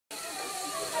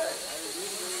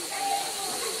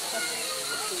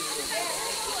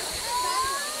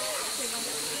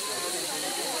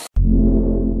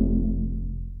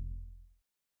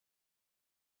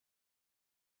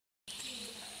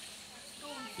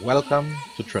Welcome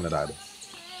to Trinidad.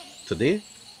 Today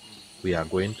we are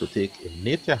going to take a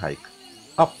nature hike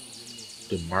up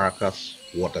to Maracas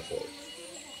Waterfall.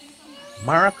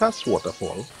 Maracas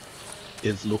Waterfall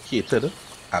is located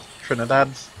at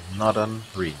Trinidad's northern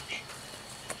range.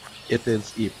 It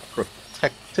is a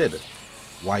protected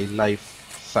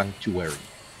wildlife sanctuary.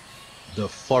 The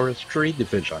Forestry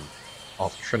Division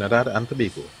of Trinidad and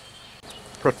Tobago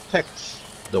protects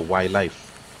the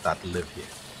wildlife that live here.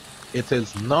 It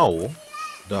is now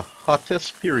the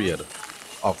hottest period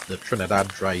of the Trinidad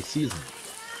dry season,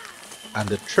 and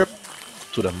the trip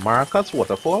to the Maracas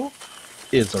Waterfall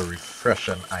is a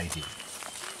refreshing idea.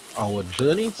 Our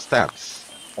journey starts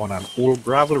on an old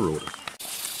gravel road,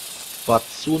 but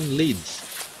soon leads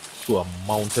to a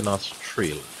mountainous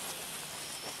trail.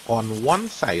 On one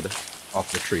side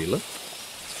of the trail,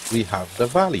 we have the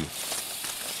valley,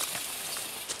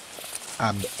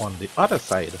 and on the other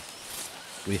side,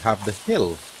 we have the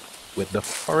hill with the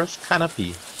forest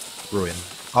canopy growing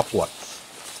upwards.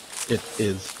 It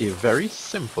is a very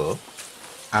simple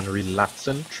and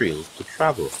relaxing trail to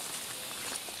travel,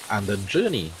 and the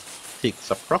journey takes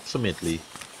approximately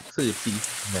 30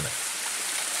 minutes.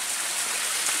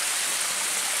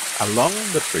 Along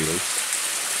the trails,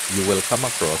 you will come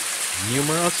across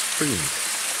numerous streams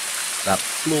that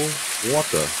flow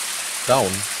water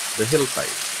down the hillside.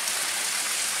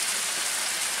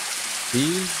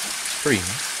 These streams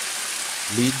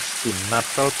lead to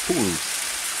natural pools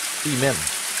teeming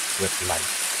with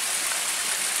life.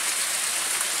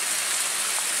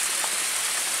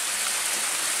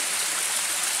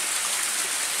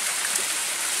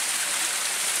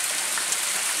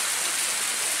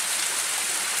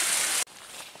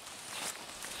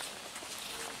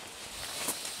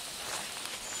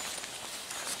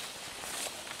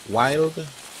 Wild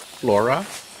flora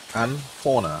and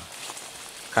fauna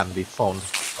can be found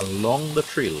along the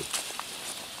trail,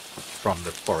 from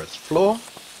the forest floor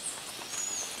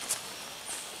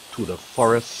to the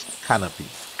forest canopy.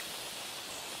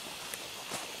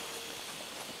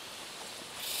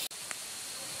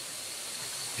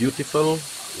 Beautiful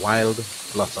wild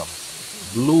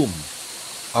blossoms bloom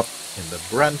up in the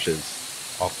branches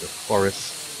of the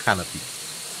forest canopy,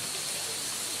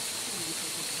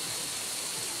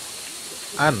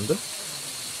 and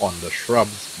on the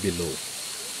shrubs below.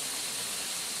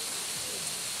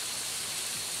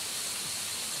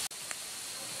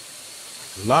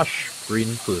 Lush green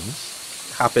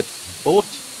ferns carpet both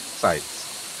sides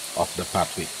of the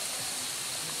pathway.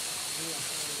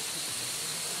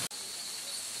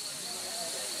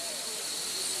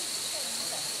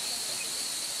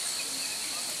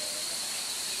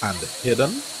 And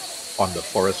hidden on the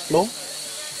forest floor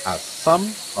are some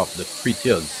of the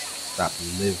creatures that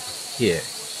live here.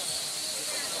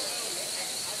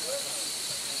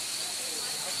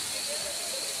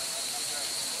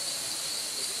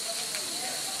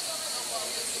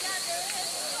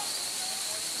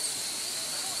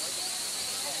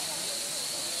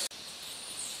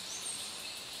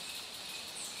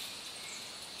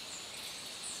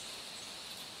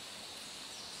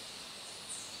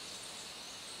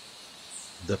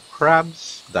 The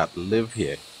crabs that live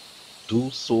here do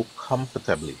so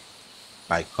comfortably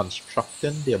by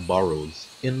constructing their burrows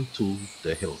into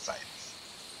the hillsides.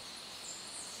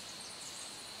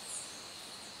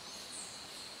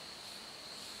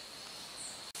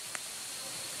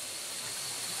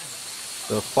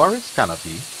 The forest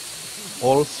canopy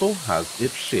also has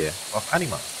its share of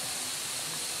animals.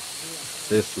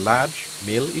 This large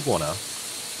male iguana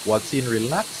was seen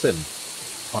relaxing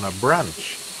on a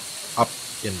branch up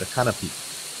in the canopy.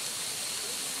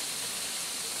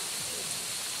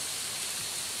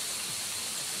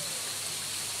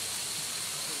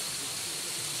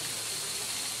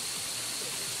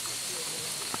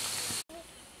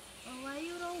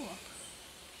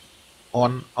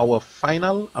 On our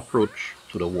final approach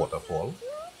to the waterfall,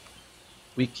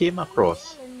 we came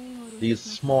across these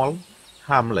small,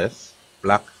 harmless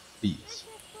black bees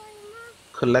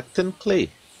collecting clay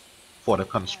for the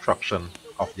construction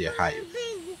of their hive.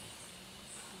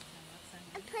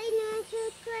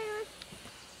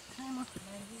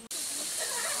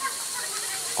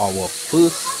 Our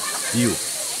first view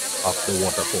of the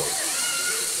waterfall.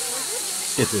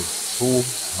 It is so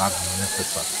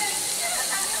magnificent.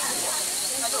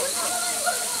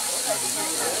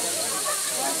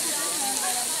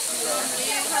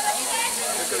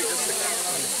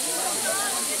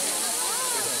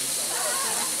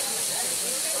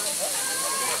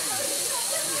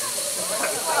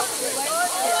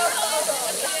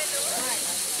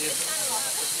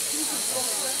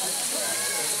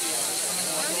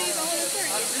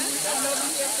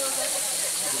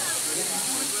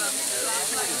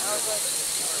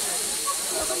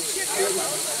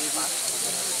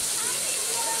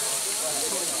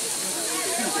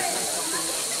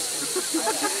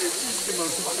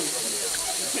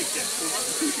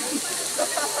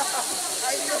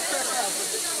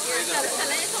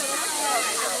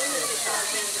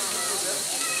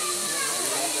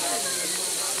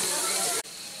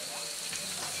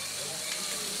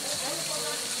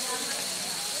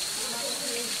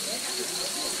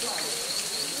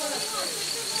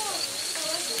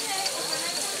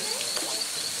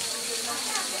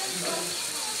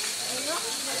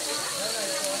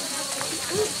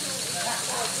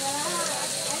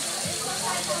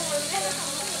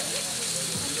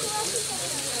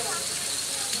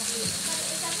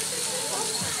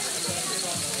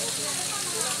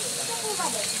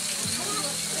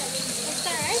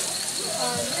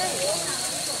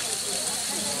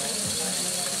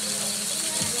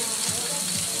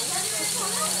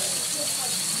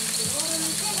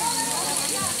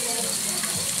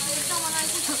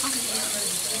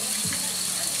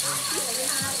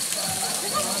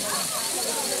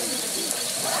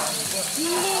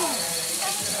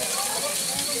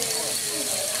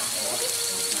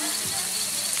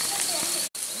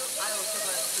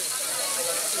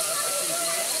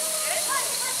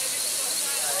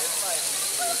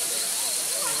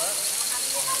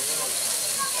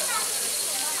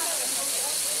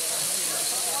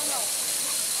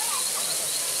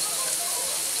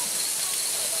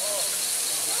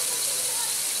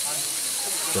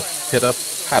 The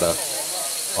pitter-patter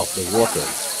of the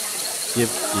waters give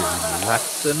a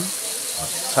relaxing,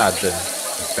 massaging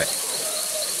effect.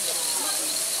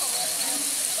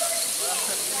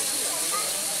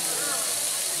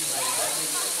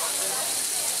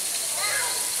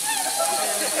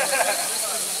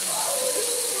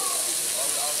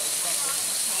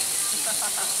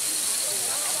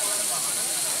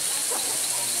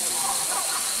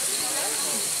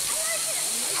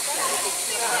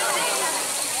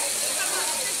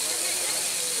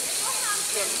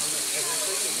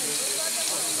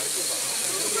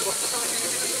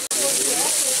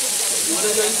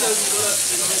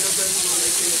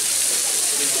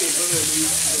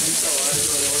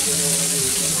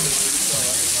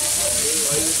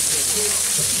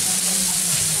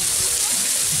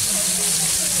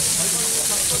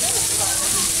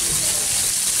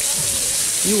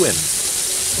 Viewing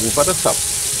over the top,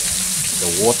 the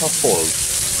water falls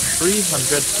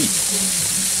 300 feet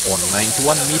or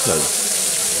 91 meters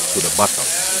to the bottom.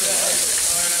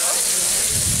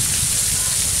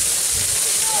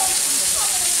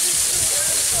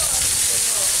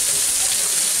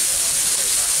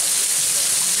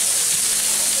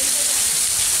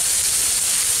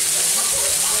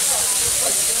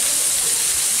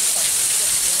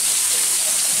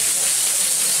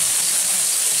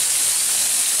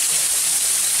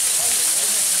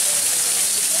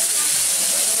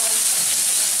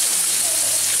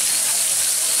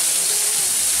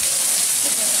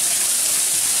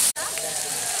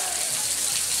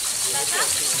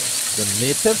 The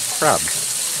native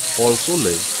crabs also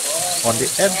live on the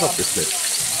edge of the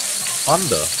cliff,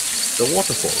 under the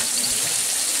waterfall.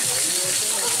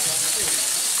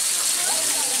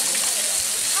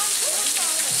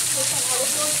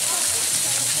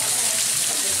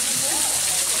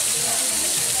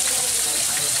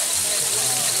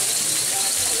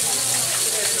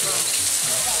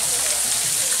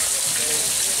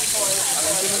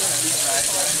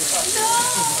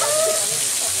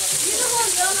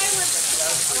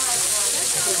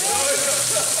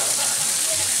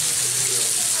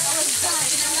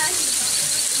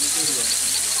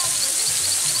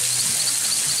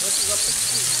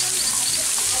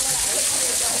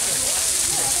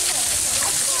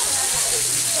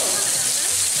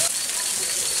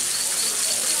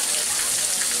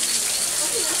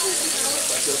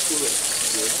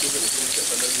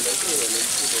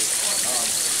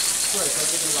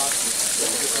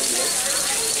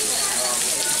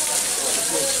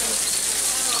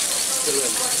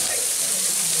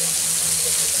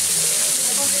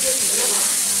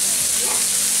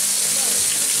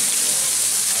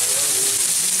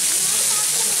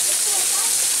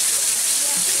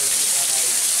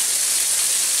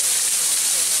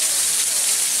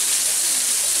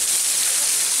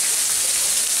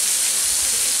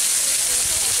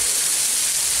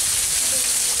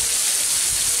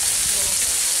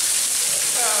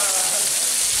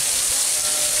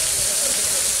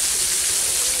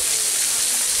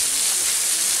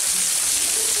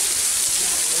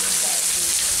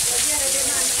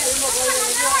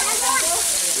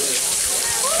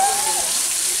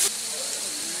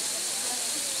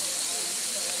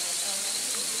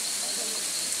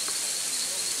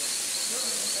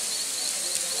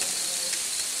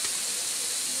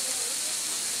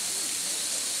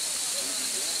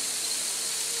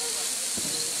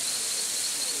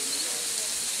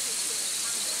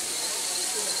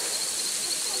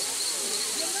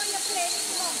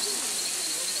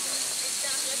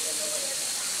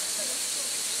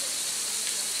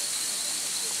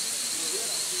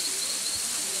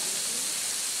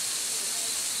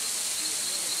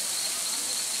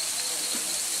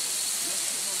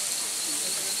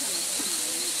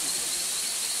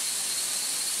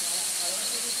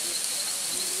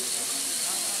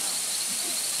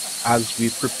 As we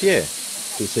prepare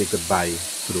to say goodbye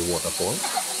to the waterfall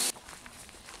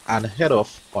and head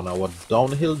off on our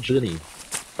downhill journey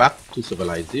back to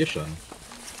civilization,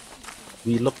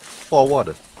 we look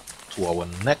forward to our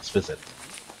next visit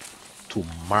to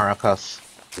Maracas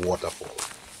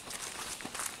Waterfall.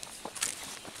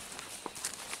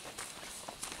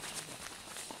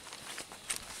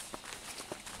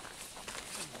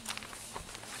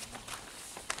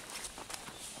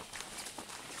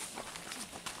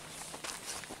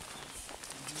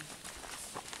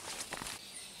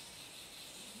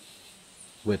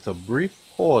 With a brief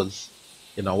pause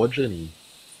in our journey,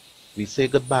 we say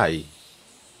goodbye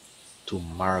to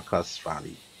Maracas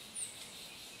Valley.